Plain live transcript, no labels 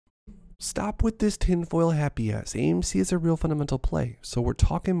Stop with this tinfoil happy ass. AMC is a real fundamental play. So we're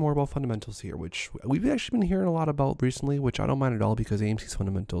talking more about fundamentals here, which we've actually been hearing a lot about recently, which I don't mind at all because AMC's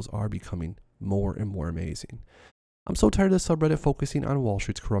fundamentals are becoming more and more amazing. I'm so tired of the subreddit focusing on Wall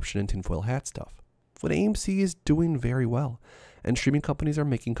Street's corruption and tinfoil hat stuff. But AMC is doing very well, and streaming companies are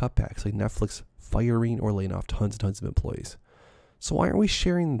making cutbacks like Netflix firing or laying off tons and tons of employees. So why aren't we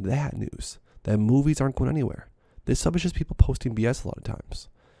sharing that news? That movies aren't going anywhere. This sub is just people posting BS a lot of times.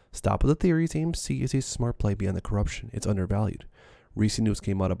 Stop with the theories. AMC is a smart play beyond the corruption. It's undervalued. Recent news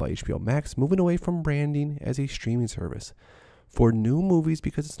came out about HBO Max moving away from branding as a streaming service for new movies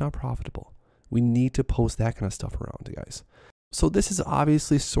because it's not profitable. We need to post that kind of stuff around, guys. So this is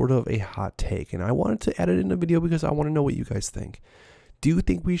obviously sort of a hot take, and I wanted to add it in the video because I want to know what you guys think. Do you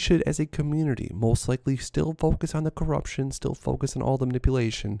think we should, as a community, most likely still focus on the corruption, still focus on all the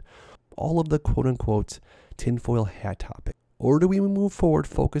manipulation, all of the quote-unquote tinfoil hat topic? Or do we move forward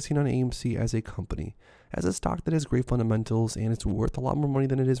focusing on AMC as a company, as a stock that has great fundamentals and it's worth a lot more money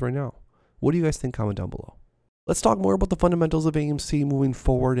than it is right now? What do you guys think? Comment down below. Let's talk more about the fundamentals of AMC moving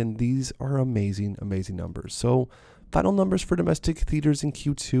forward, and these are amazing, amazing numbers. So, final numbers for domestic theaters in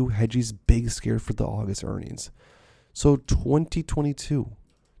Q2, Hedgie's big scare for the August earnings. So 2022,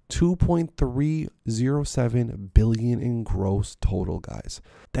 2.307 billion in gross total, guys.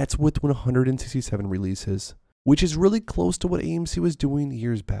 That's with 167 releases, which is really close to what AMC was doing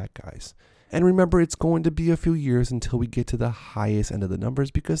years back, guys. And remember, it's going to be a few years until we get to the highest end of the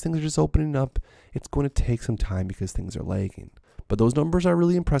numbers because things are just opening up. It's going to take some time because things are lagging. But those numbers are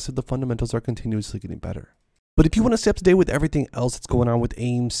really impressive. The fundamentals are continuously getting better. But if you want to stay up to date with everything else that's going on with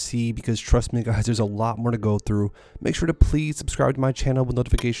AMC, because trust me guys, there's a lot more to go through, make sure to please subscribe to my channel with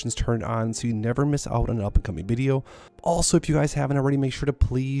notifications turned on so you never miss out on an up and coming video. Also, if you guys haven't already, make sure to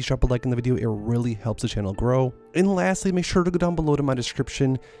please drop a like in the video. It really helps the channel grow. And lastly, make sure to go down below to my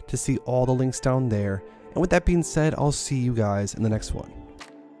description to see all the links down there. And with that being said, I'll see you guys in the next one.